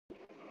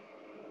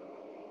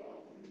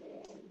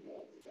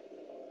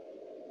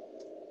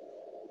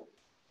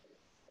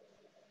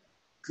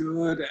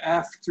Good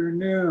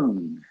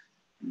afternoon.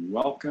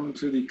 Welcome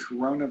to the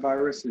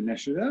Coronavirus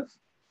Initiative.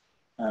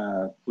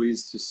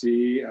 Pleased to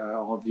see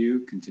all of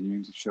you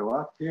continuing to show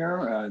up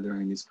here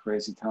during these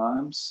crazy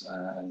times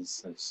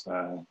as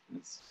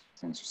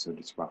things are so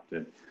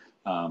disrupted.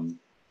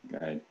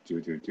 I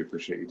do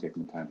appreciate you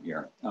taking the time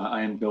here.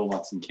 I am Bill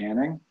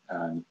Watson-Canning.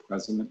 I'm the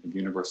president of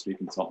University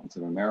Consultants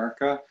of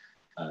America.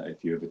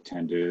 If you have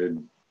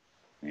attended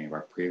any of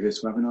our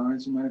previous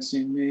webinars, you might have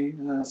seen me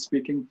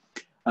speaking.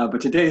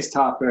 But today's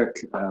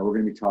topic we're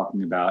going to be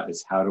talking about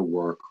is how to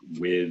work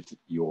with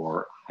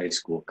your high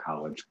school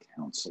college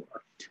counselor.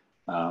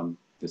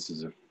 This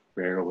is a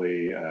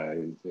fairly,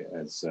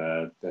 as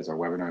our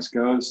webinars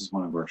go, this is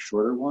one of our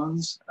shorter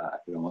ones. I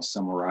could almost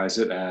summarize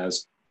it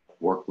as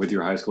work with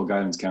your high school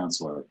guidance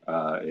counselor.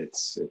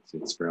 It's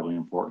fairly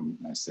important.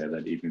 And I say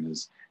that even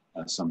as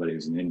somebody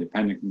who's an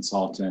independent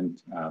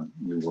consultant,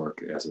 we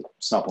work as a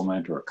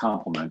supplement or a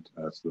complement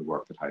to the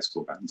work that high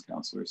school guidance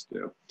counselors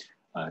do.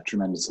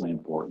 Tremendously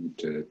important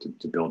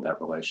to build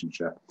that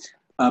relationship.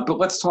 But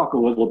let's talk a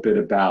little bit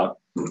about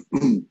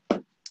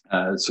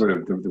sort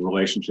of the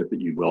relationship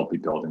that you will be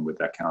building with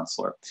that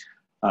counselor.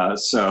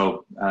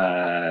 So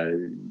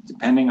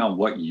depending on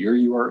what year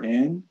you are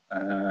in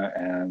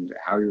and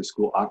how your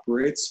school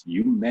operates,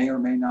 you may or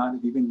may not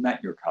have even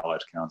met your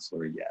college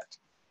counselor yet.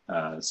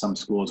 Some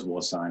schools will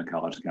assign a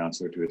college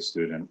counselor to a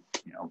student,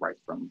 right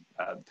from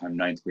the time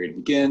 9th grade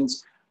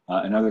begins.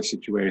 In other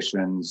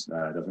situations,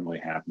 it doesn't really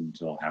happen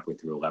until halfway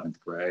through 11th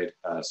grade.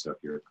 So if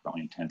you're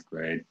currently in 10th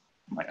grade, it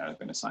might not have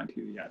been assigned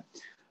to you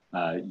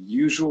yet.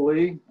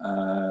 Usually,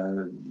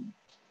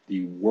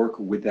 the work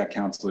with that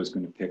counselor is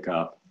going to pick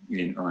up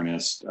in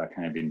earnest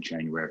kind of in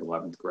January of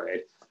 11th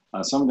grade.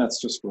 Some of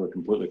that's just for a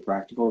completely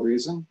practical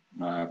reason.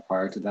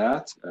 Prior to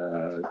that,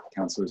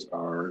 counselors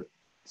are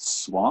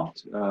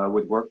swamped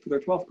with work for their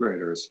 12th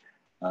graders.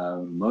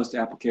 Most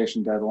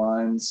application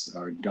deadlines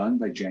are done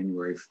by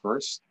January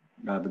 1st.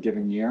 The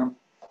given year.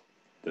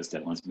 Those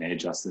deadlines may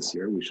adjust this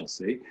year, we shall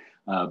see.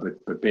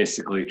 But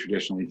basically,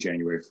 traditionally,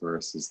 January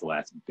 1st is the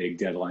last big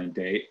deadline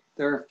date.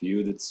 There are a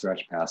few that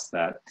stretch past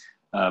that.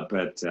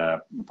 But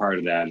prior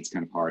to that, it's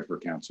kind of hard for a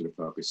counselor to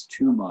focus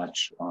too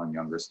much on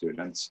younger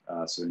students.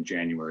 So in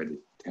January, they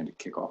tend to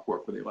kick off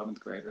work with the 11th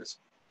graders.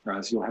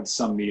 So you'll have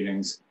some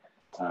meetings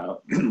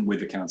with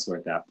the counselor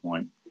at that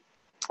point,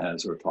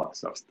 sort of talk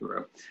stuff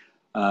through.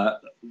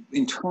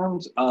 In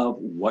terms of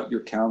what your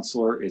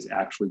counselor is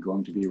actually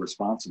going to be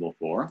responsible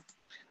for,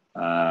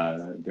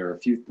 there are a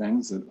few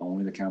things that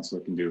only the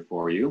counselor can do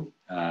for you.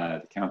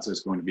 The counselor is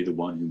going to be the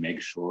one who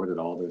makes sure that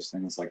all those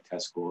things like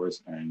test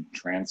scores and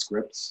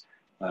transcripts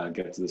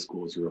get to the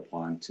schools you're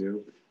applying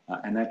to.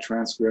 And that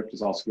transcript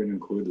is also going to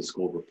include the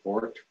school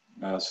report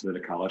so that a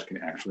college can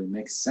actually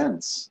make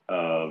sense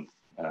of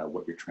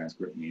what your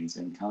transcript means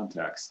in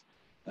context.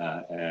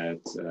 At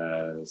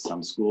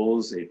some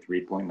schools, a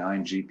 3.9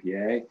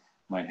 GPA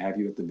might have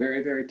you at the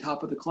very, very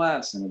top of the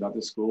class, and at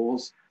other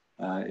schools,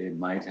 it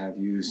might have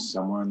you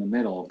somewhere in the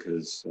middle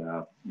because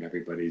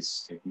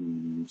everybody's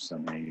taking so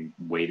many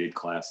weighted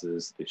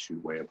classes that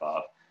shoot way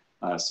above.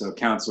 So a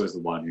counselor is the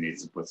one who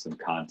needs to put some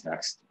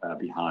context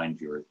behind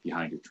your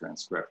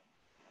transcript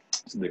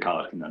so the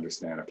college can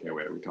understand, okay,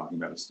 wait, are we talking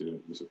about a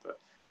student who's at the,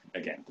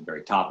 again, at the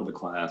very top of the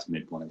class,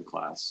 midpoint of the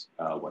class,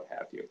 what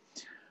have you.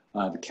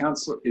 The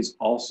counselor is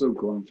also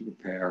going to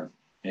prepare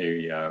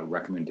a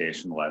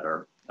recommendation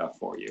letter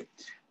for you.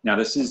 Now,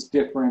 this is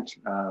different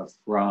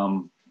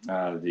from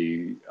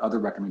the other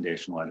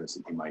recommendation letters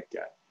that you might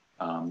get.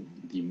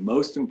 The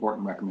most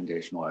important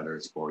recommendation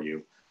letters for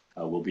you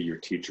will be your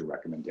teacher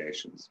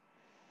recommendations.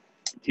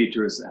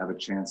 Teachers have a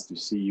chance to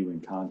see you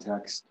in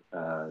context,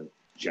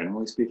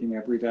 generally speaking,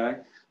 every day.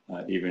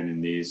 Even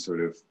in these sort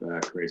of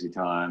crazy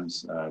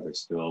times, they're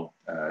still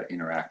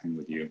interacting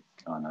with you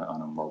on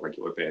a more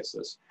regular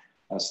basis.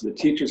 So the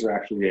teachers are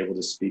actually able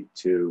to speak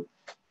to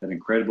that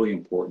incredibly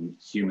important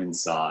human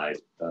side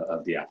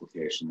of the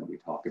application that we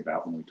talk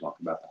about when we talk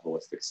about the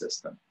holistic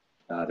system.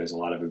 There's a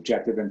lot of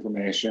objective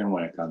information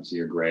when it comes to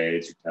your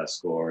grades, your test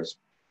scores,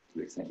 to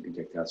the extent you can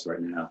take tests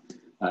right now.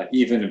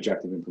 Even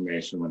objective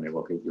information when they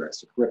look at your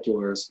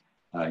extracurriculars.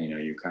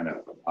 You kind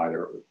of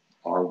either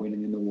are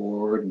winning an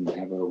award and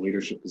have a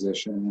leadership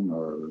position,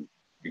 or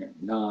you're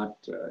not.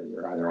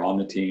 You're either on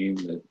the team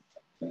that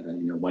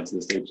went to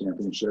the state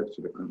championships,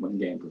 or they couldn't win a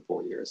game for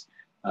 4 years.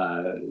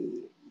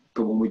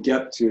 But when we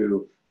get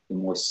to the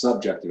more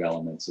subjective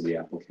elements of the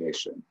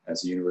application,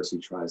 as the university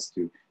tries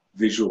to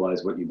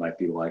visualize what you might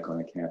be like on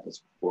a campus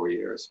for 4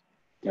 years,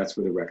 that's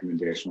where the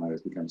recommendation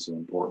letters become so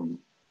important.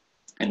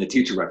 And the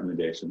teacher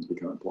recommendations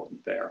become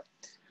important there.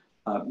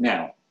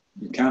 Now,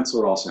 the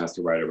counselor also has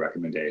to write a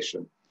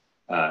recommendation.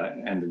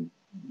 And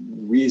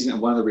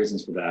one of the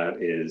reasons for that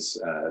is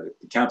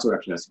the counselor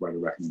actually has to write a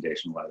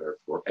recommendation letter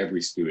for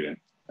every student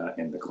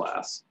in the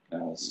class.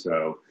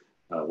 So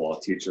while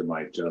a teacher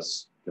might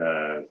just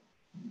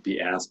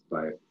be asked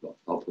by, well,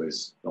 hopefully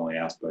it's only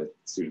asked by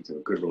students who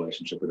have a good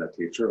relationship with that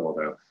teacher,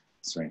 although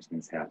strange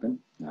things happen.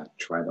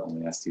 Try to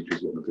only ask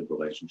teachers you have a good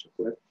relationship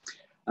with.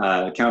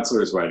 The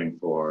counselor is writing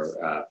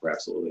for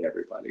absolutely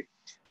everybody.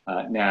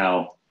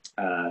 Now,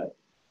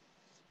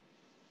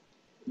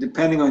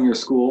 depending on your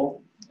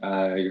school,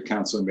 your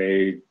counselor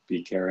may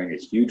be carrying a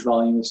huge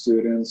volume of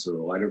students or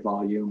a lighter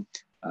volume.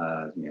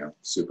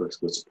 Super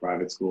exclusive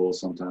private schools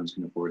sometimes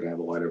can afford to have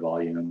a lighter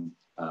volume.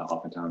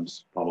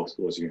 Oftentimes, public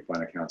schools, you can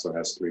find a counselor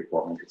has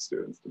 300-400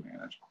 students to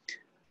manage.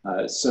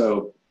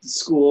 So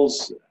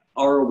schools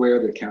are aware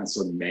that a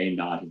counselor may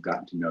not have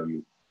gotten to know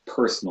you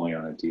personally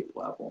on a deep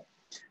level.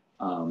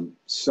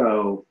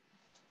 So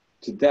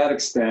to that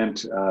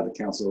extent, the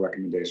counselor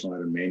recommendation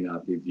letter may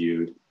not be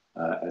viewed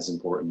as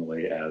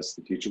importantly as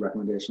the teacher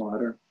recommendation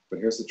letter. But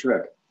here's the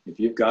trick. If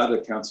you've got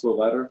a counselor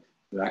letter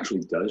that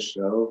actually does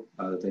show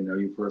that they know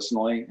you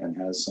personally and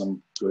has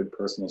some good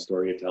personal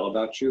story to tell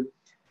about you,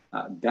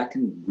 that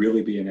can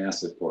really be an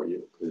asset for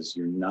you, because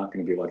you're not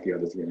going to be like the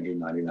other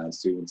 399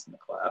 students in the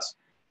class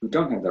who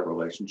don't have that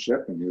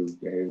relationship and who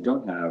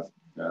don't have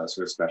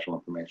sort of special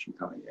information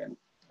coming in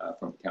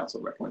from the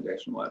counselor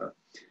recommendation letter.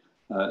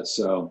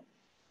 So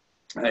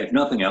if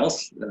nothing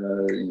else,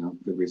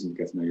 good reason to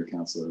get to know your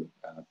counselor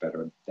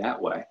better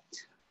that way.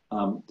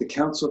 The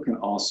counselor can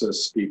also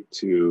speak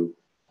to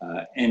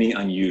any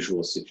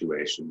unusual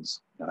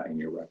situations in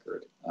your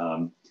record.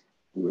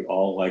 We would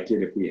all like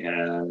it if we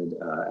had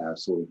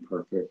absolutely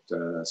perfect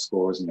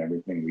scores in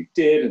everything we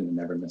did and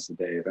never miss a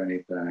day of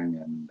anything,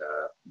 and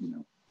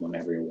won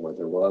every award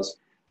there was.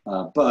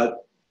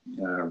 But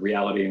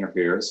reality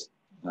interferes.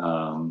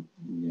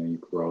 You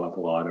grow up a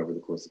lot over the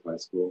course of high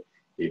school.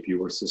 If you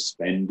were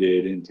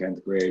suspended in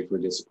 10th grade for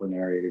a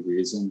disciplinary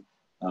reason,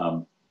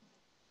 and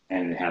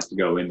it has to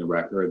go in the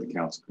record, the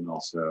counsel can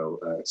also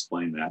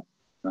explain that.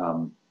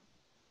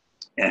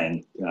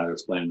 And can either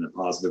explain it in a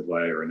positive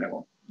way or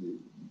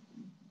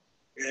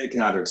it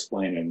can either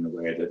explain it in a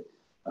way that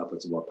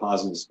puts a more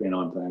positive spin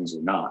on things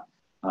or not.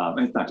 And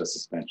it's not just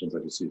suspensions, I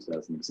just use that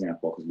as an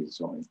example because we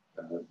certainly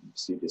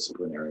see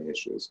disciplinary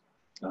issues.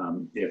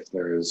 If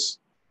there's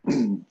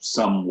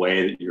some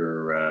way that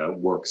your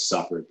work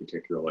suffered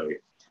particularly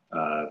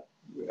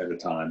at a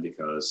time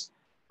because,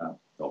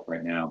 well,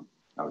 right now,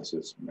 obviously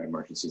there's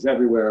emergencies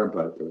everywhere,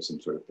 but if there was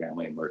some sort of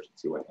family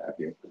emergency, what have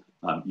you,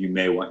 you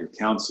may want your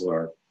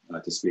counselor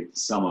to speak to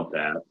some of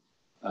that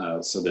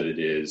so that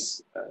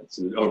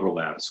so it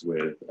overlaps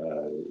with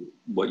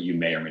what you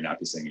may or may not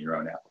be saying in your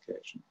own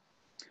application.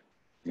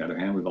 On the other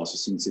hand, we've also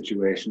seen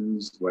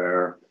situations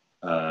where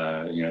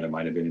there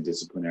might have been a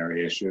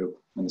disciplinary issue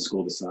and the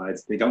school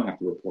decides they don't have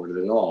to report it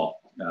at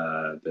all,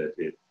 that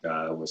it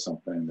was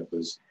something that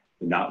did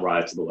not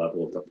rise to the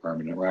level of the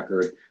permanent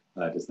record,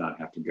 does not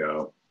have to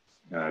go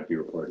be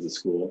reported to the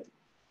school,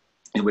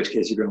 in which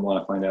case you're going to want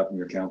to find out from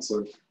your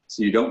counselor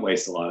so you don't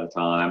waste a lot of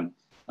time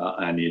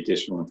on the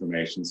additional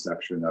information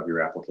section of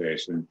your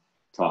application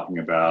talking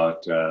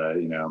about,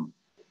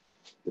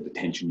 the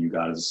detention you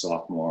got as a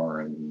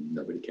sophomore and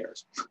nobody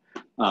cares.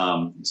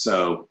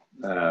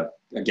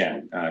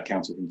 Again,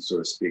 counsel can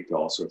sort of speak to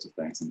all sorts of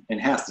things and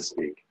has to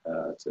speak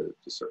to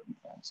certain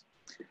things.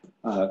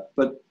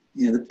 But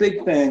the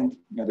big thing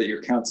that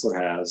your counselor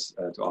has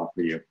to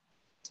offer you,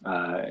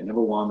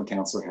 number one, the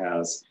counselor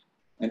has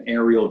an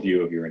aerial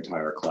view of your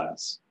entire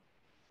class.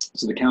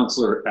 So the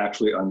counselor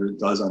actually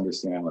does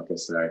understand, like I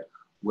say,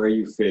 where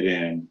you fit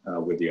in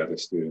with the other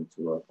students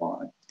who are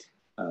applying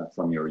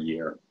from your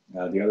year.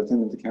 The other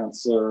thing that the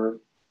counselor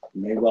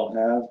may well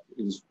have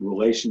is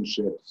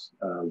relationships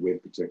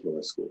with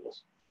particular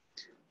schools.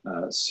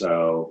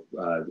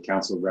 The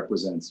counselor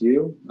represents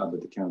you,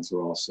 but the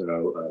counselor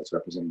also is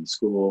representing the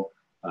school,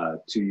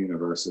 2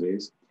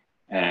 universities,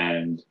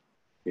 and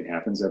it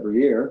happens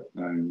every year,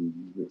 and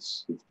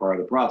it's part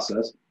of the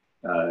process.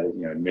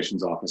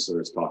 Admissions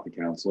officers talk to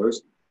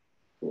counselors.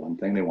 For one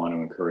thing, they want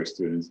to encourage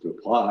students to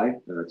apply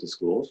to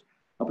schools,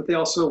 but they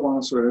also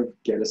want to sort of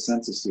get a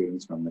sense of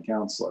students from the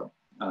counselor.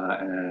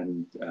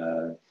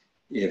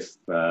 If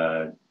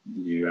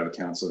you have a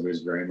counselor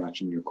who's very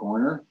much in your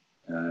corner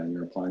and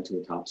you're applying to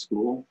a top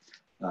school,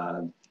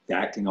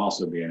 that can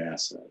also be an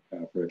asset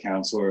for the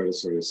counselor to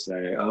sort of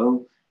say,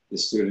 oh,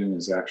 this student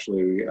is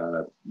actually,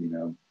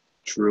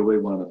 truly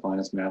one of the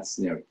finest maths,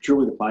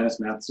 truly the finest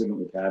math student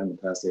we've had in the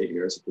past 8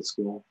 years at the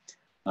school.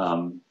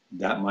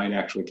 That might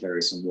actually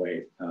carry some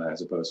weight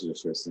as opposed to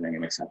just sort of saying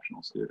an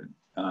exceptional student.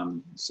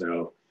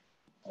 So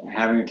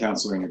having a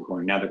counselor in your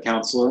corner. Now the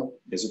counselor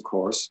is, of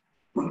course,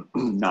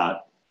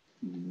 not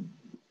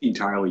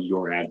entirely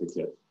your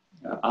advocate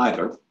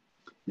either.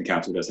 The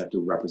counselor does have to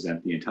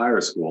represent the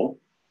entire school.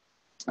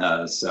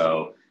 And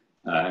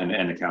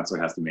the counselor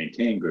has to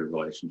maintain good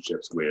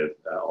relationships with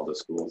all the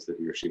schools that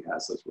he or she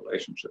has those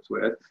relationships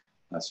with.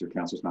 So your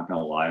counselor's not going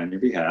to lie on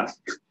your behalf.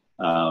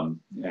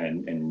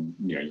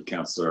 Your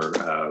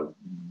counselor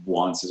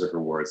wants his or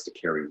her words to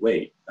carry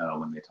weight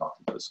when they talk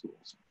to those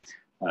schools.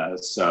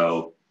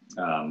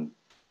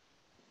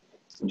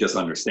 Just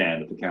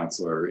understand that the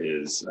counselor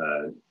has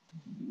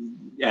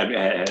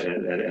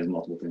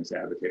multiple things to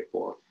advocate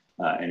for.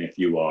 And if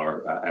you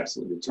are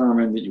absolutely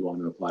determined that you want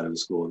to apply to the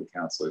school, the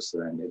counselor is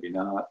saying maybe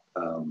not,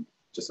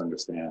 just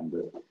understand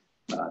that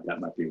that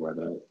might be where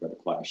the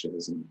clash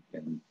is,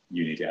 and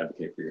you need to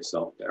advocate for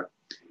yourself there.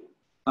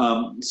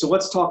 So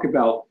let's talk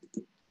about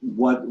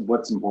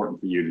what's important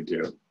for you to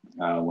do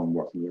when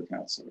working with your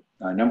counselor.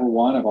 Number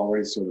one, I've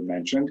already sort of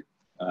mentioned,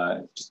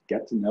 just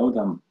get to know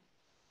them.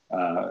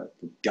 For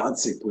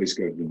God's sake, please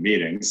go to the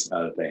meetings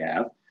that they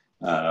have,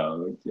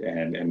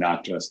 and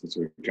not just the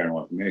sort of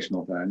general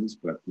informational things,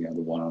 but the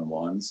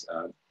one-on-ones.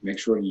 Make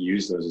sure you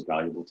use those as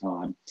valuable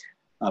time.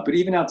 But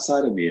even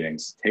outside of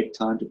meetings, take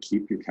time to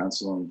keep your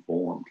counselor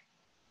informed.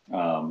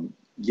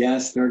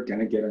 Yes, they're going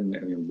to get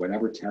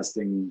whenever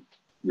testing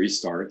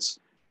restarts.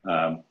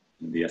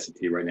 The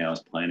SAT right now is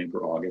planning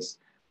for August.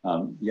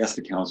 Yes,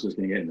 the counselor is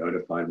going to get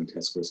notified when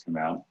test scores come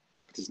out,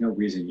 but there's no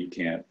reason you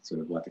can't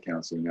sort of let the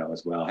counselor know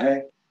as well.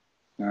 Hey,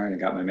 all right, I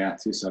got my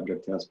Math 2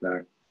 subject test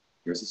back.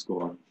 Here's the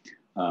score.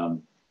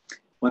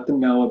 Let them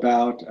know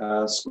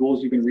about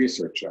schools you've been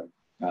researching.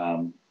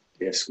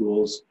 If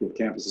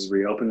campuses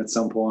reopen at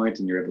some point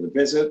and you're able to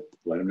visit,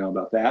 let them know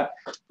about that.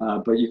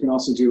 But you can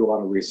also do a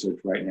lot of research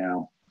right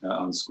now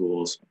on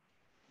schools,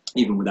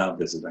 even without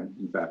visiting.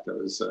 In fact, that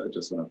was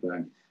just one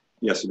thing.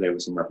 Yesterday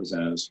with some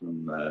representatives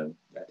from, I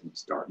think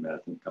it's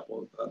Dartmouth and a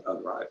couple of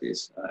other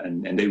Ivies,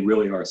 and they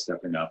really are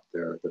stepping up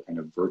their kind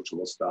of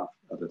virtual stuff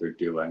that they're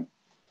doing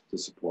to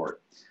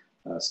support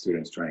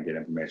students trying to get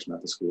information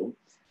about the school.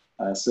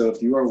 So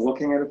if you are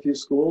looking at a few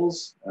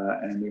schools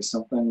and there's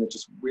something that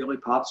just really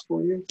pops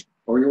for you,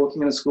 or you're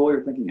looking at a school,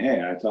 you're thinking,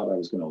 hey, I thought I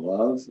was going to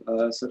love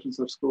such and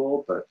such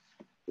school, but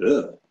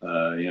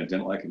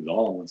didn't like it at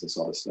all once I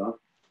saw the stuff.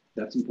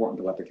 That's important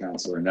to let the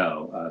counselor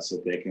know so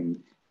they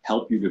can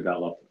help you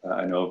develop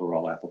an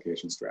overall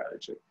application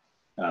strategy.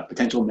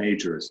 Potential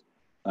majors,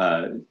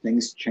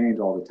 things change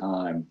all the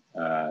time,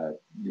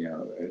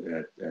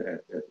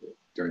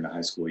 during the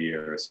high school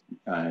years.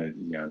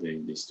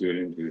 The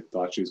student who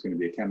thought she was going to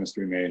be a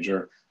chemistry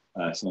major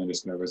suddenly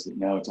discovers that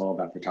no, it's all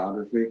about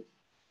photography.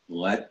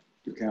 Let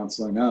your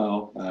counselor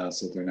know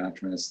so they're not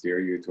trying to steer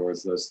you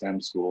towards those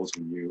STEM schools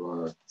when you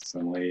are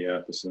suddenly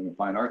pursuing a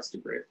fine arts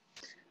degree.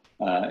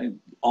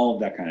 All of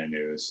that kind of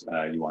news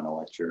you want to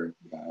let your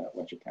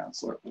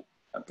counselor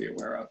be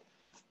aware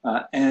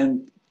of.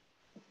 And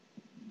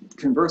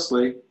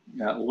conversely,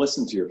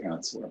 listen to your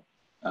counselor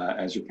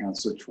as your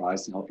counselor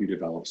tries to help you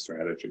develop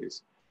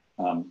strategies.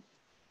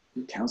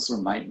 Your counselor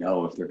might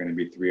know if there are going to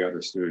be 3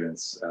 other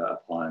students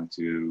applying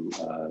to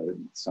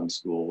some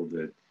school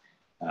that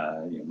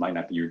might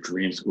not be your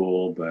dream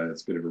school, but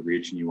it's a bit of a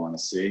reach and you want to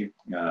see,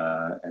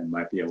 and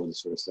might be able to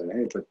sort of say,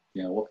 hey, but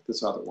look at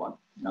this other one.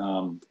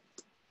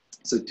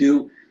 So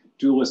do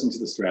listen to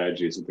the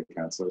strategies that the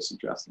counselor is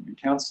suggesting. And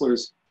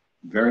counselors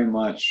very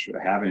much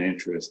have an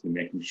interest in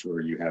making sure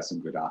you have some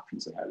good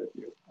options ahead of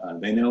you.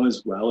 They know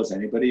as well as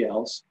anybody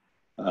else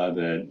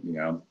that,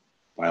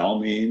 by all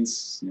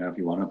means, if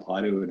you want to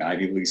apply to an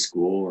Ivy League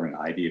school or an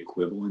Ivy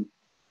equivalent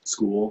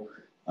school,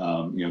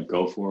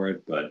 go for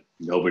it, but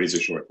nobody's a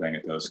sure thing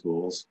at those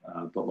schools.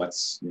 But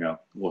let's,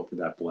 look for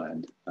that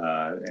blend.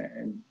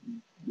 And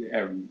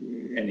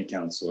any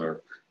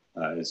counselor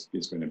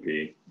is going to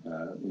be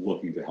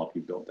looking to help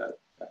you build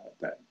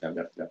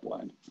that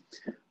blend.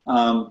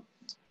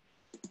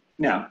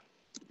 Now,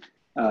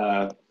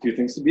 a few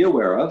things to be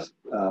aware of.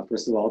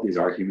 First of all, these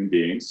are human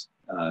beings.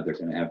 They're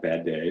going to have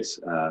bad days,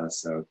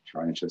 so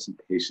try and show some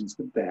patience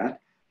with that.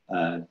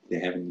 They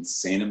have an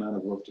insane amount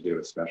of work to do,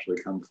 especially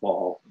come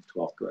fall of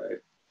 12th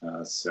grade.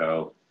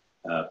 So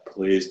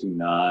please do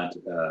not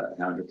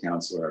hound your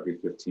counselor every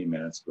 15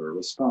 minutes for a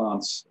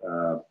response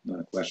on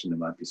a question that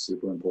might be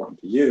super important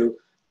to you,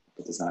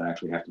 but does not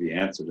actually have to be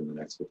answered in the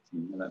next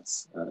 15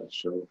 minutes.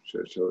 Show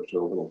a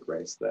little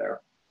grace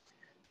there.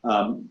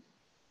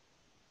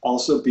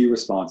 Also be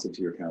responsive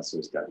to your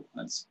counselor's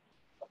deadlines.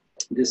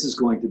 This is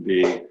going to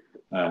be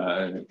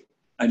an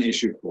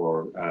issue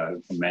for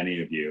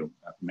many of you,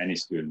 many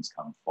students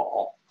come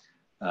fall.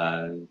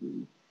 I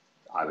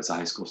was a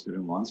high school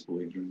student once,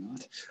 believe it or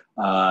not.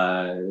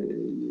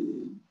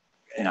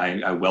 And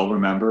I well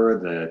remember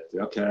that,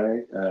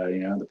 okay,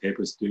 the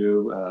paper's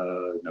due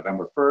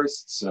November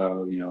 1st,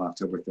 so,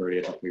 October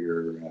 30th, I'll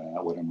figure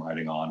out what I'm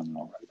writing on, and then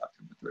I'll write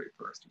October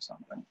 31st or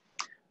something.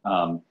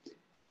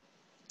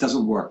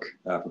 Doesn't work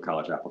for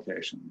college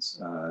applications,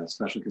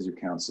 especially because your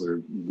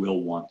counselor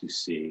will want to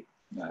see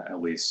at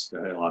least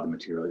a lot of the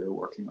material you're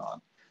working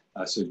on.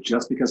 So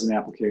just because an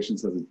application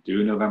says it's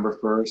due November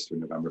 1st or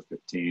November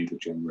 15th or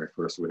January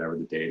 1st or whatever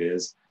the date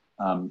is,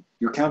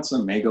 your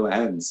counselor may go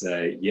ahead and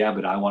say, yeah,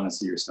 but I want to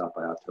see your stuff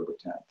by October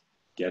 10th.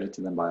 Get it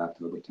to them by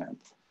October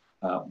 10th.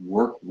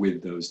 Work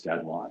with those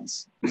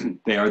deadlines.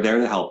 They are there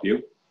to help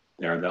you.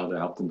 They're there to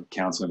help the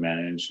counselor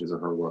manage his or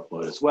her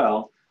workload as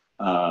well.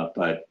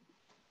 But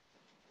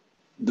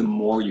the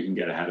more you can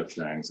get ahead of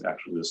things,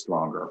 actually the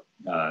stronger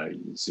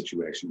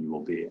situation you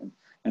will be in.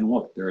 And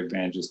look, there are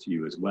advantages to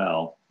you as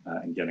well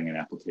in getting an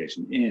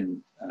application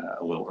in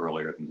a little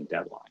earlier than the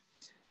deadline.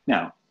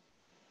 Now,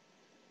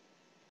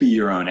 be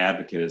your own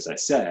advocate, as I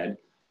said.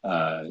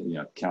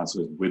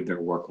 Counselors with their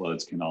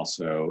workloads can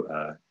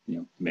also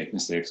make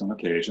mistakes on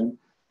occasion.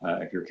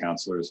 if your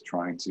counselor is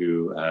trying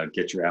to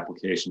get your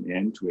application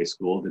into a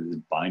school that is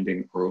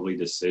binding early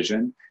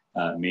decision,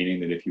 meaning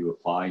that if you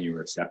apply and you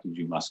are accepted,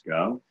 you must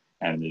go,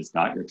 and it is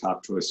not your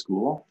top choice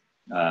school,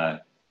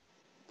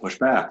 push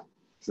back.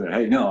 Say,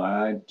 hey, no,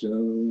 I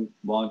don't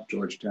want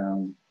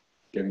Georgetown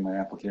getting my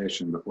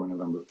application before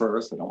November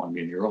 1st. I don't want to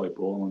be in the early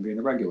pool. I want to be in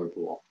the regular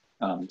pool.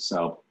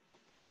 So,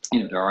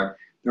 there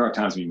are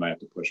times when you might have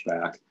to push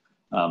back,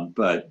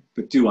 but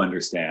do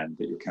understand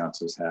that your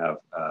counselors have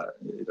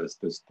those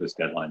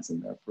deadlines in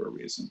there for a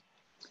reason.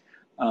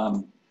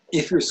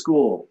 If your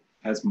school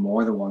has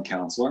more than one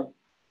counselor,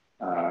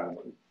 either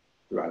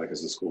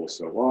because the school is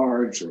so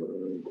large, or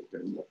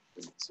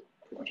it's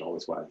pretty much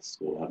always why the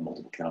school will have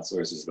multiple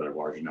counselors is that they're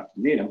large enough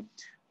to need them,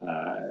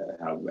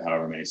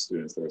 however many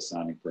students they're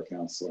assigning per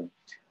counselor.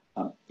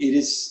 It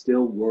is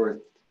still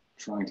worth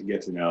trying to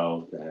get to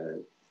know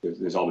that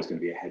there's always going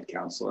to be a head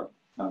counselor.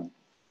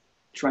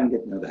 Try and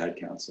get to know the head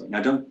counselor.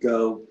 Now, don't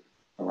go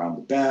around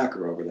the back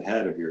or over the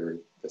head of your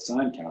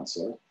assigned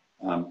counselor.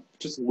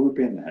 Just loop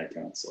in the head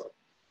counselor.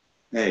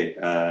 Hey,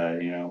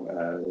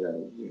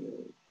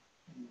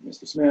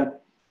 Mr. Smith,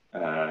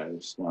 I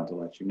just wanted to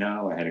let you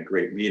know I had a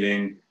great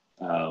meeting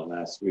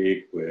last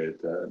week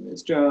with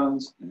Ms.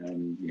 Jones,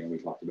 and we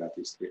talked about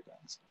these three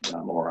things.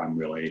 Or I'm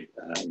really,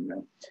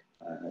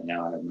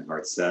 now I have my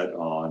heart set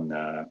on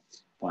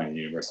applying to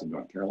the University of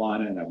North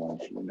Carolina, and I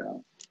want you to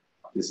know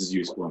this is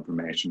useful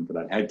information for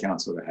that head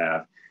counselor to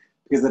have,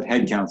 because that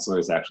head counselor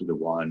is actually the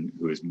one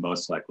who is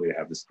most likely to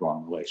have the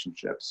strong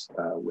relationships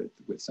with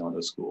some of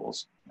those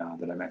schools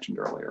that I mentioned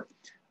earlier,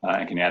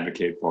 and can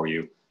advocate for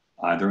you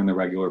either in the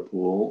regular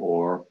pool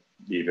or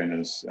even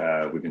as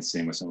we've been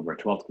seeing with some of our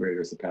 12th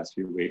graders the past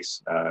few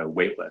weeks,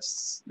 wait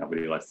lists.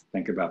 Nobody likes to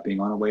think about being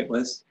on a wait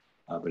list,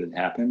 but it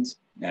happens.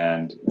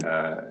 And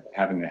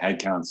having the head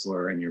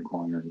counselor in your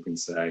corner who can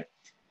say,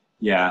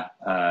 yeah,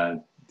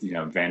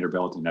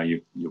 Vanderbilt, I know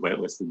you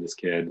waitlisted this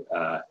kid.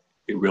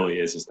 It really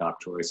is his top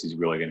choice. He's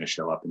really going to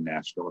show up in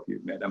Nashville if you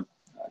admit him.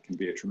 Can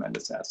be a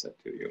tremendous asset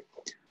to you.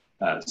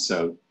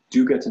 So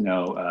do get to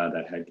know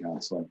that head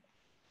counselor.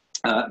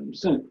 I'm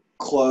just going to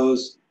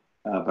close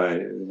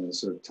by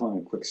sort of telling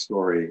a quick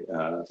story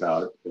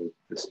about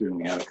the student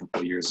we had a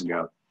couple of years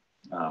ago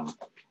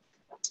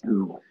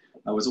who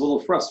was a little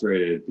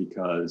frustrated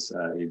because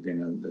he'd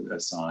been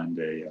assigned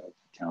a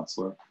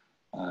counselor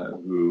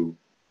who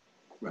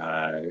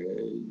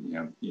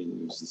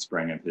it was the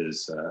spring of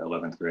his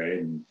 11th grade,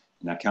 and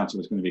that counselor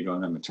was going to be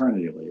going on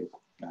maternity leave,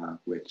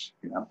 which,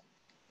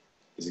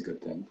 is a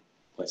good thing,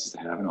 places to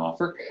have and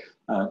offer.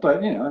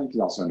 But, you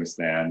can also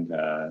understand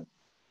that,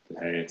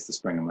 hey, it's the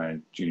spring of my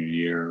junior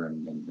year,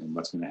 and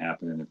what's going to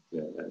happen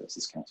if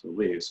this counselor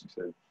leaves. We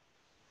said,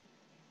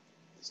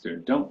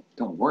 student,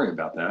 don't worry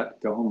about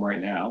that. Go home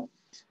right now.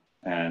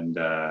 And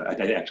I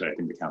think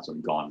the counselor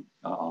had gone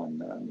on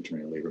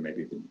maternity leave, or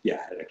maybe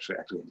actually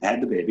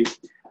had the baby.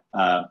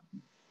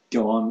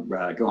 Go home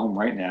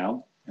right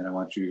now, and we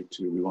want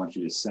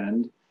you to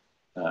send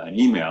an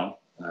email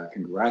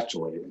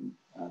congratulating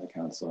the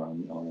counselor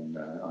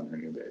on her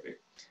new baby.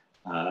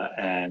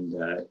 And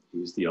he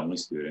was the only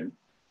student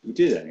who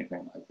did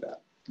anything like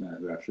that,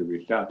 who actually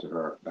reached out to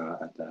her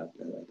at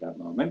that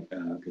moment,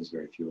 because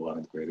very few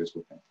 11th graders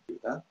would think to do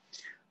that.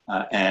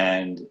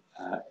 And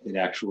it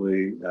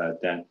actually,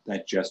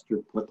 that gesture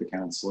put the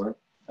counselor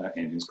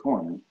in his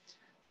corner,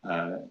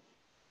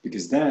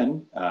 because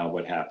then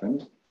what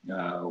happened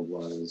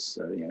was,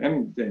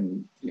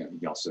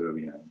 he also,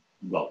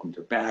 welcomed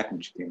her back when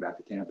she came back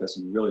to campus,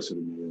 and really sort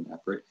of made an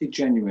effort, a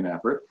genuine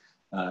effort,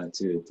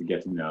 to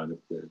get to know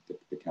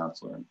the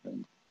counselor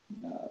and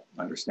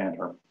understand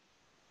her.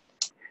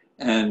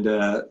 And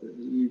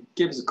he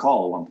gave us a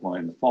call at one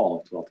point in the fall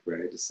of 12th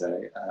grade to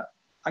say,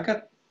 I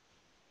got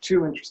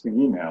 2 interesting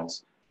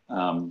emails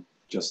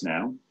just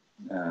now.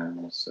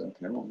 So,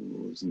 okay, well,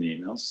 what was in the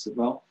emails? I said,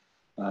 well,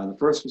 the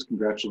first was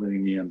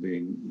congratulating me on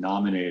being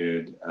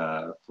nominated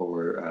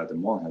for the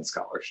Moorhead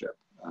Scholarship,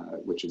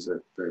 which is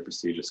a very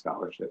prestigious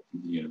scholarship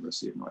from the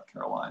University of North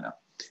Carolina.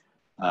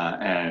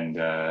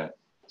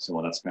 So,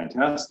 well, that's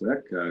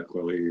fantastic.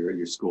 Clearly,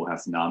 your school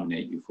has to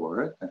nominate you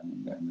for it.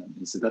 And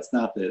he said, that's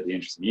not the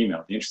interesting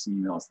email. The interesting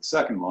email is the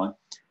second one,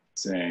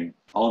 saying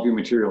all of your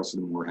materials for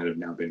the Moorhead have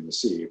now been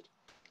received.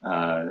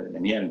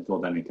 And he hadn't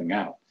filled anything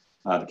out.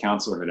 The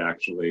counselor had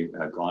actually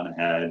gone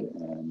ahead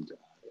and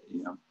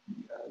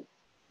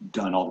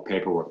done all the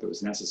paperwork that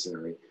was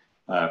necessary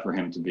for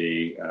him to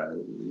be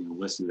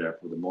listed there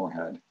for the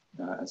Moorhead,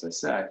 as I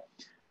say.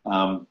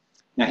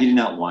 Now, he did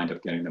not wind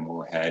up getting the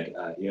Moorhead.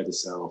 He had to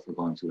settle for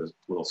going to a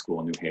little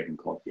school in New Haven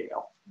called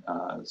Yale.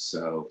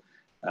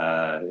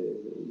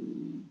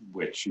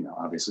 Which,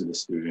 obviously the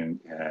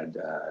student had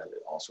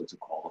all sorts of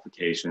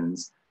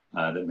qualifications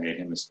that made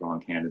him a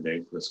strong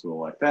candidate for a school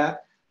like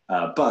that.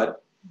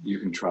 But you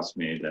can trust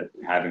me that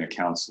having a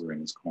counselor in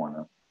his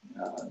corner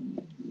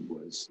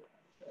was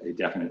a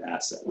definite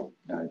asset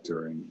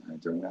during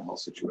that whole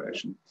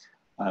situation.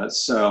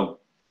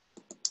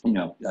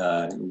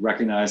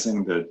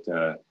 Recognizing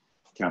that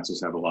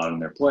counselors have a lot on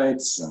their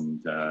plates,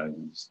 and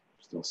just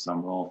still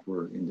some role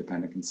for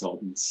independent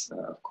consultants,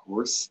 of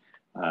course,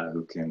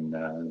 who can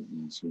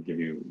sort of give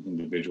you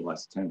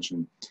individualized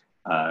attention.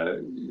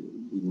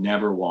 We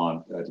never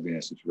want to be in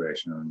a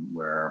situation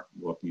where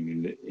looking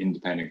at an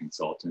independent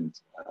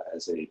consultant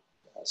as a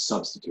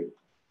substitute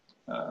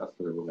for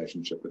the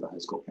relationship with a high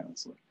school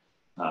counselor.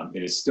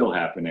 It is still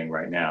happening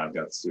right now. I've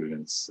got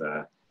students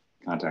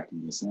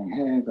contacting me saying,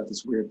 hey, I've got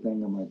this weird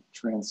thing on my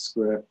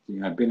transcript.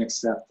 I've been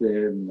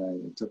accepted,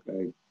 and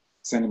I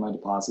sent in my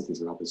deposit.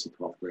 These are obviously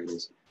 12th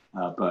graders.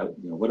 But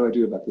what do I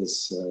do about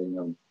this?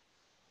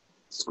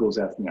 School's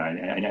asking,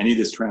 I need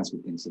this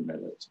transcript thing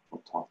submitted.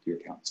 I'll talk to your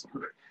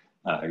counselor,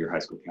 your high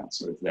school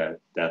counselor.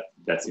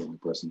 That's the only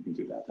person who can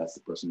do that. That's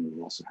the person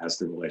who also has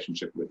the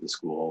relationship with the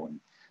school,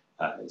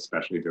 and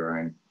especially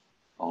during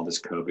all this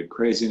COVID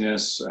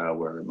craziness,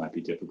 where it might be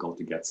difficult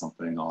to get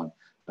something on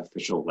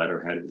official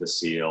letterhead with a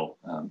seal.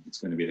 It's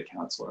going to be the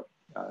counselor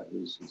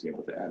who's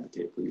able to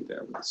advocate for you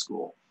there with the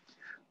school.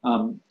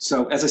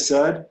 So as I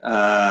said,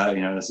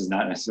 this is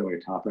not necessarily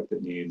a topic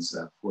that needs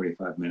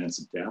 45 minutes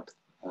of depth,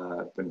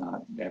 but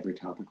not every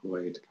topic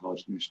related to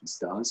college admissions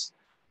does.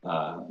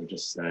 I would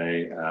just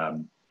say,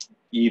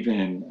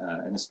 even,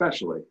 and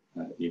especially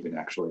even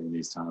actually in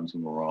these times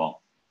when we're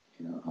all,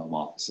 home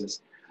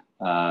offices,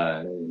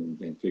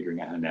 and figuring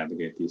out how to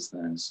navigate these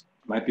things,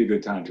 might be a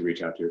good time to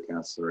reach out to your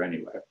counselor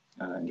anyway,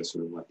 and just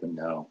sort of let them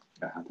know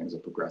how things are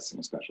progressing,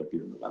 especially if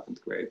you're in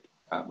 11th grade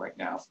right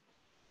now.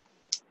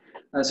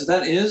 So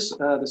that is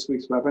this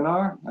week's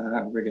webinar.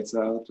 It gets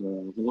out a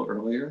little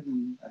earlier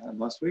than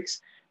most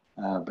weeks,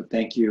 but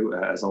thank you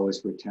as always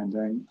for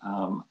attending.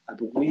 I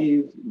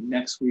believe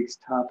next week's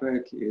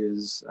topic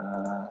is,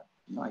 I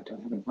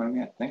don't have it in front of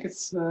me. I think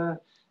it's the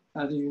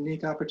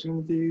unique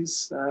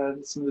opportunities,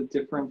 some of the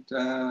different,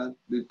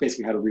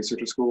 basically how to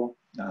research a school,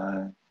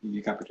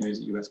 unique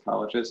opportunities at U.S.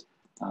 colleges.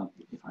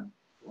 If I'm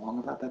wrong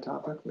about that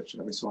topic, which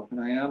every so often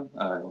I am,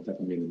 it'll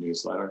definitely be in the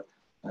newsletter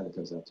that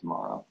goes out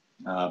tomorrow.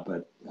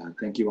 But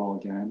thank you all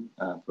again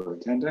for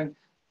attending.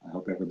 I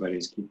hope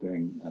everybody's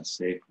keeping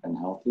safe and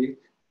healthy.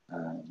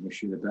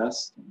 Wish you the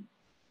best.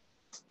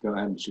 Go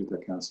ahead and shoot their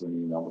counselor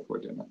an email before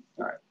dinner.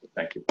 All right,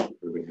 thank you.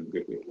 Everybody have a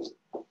good week.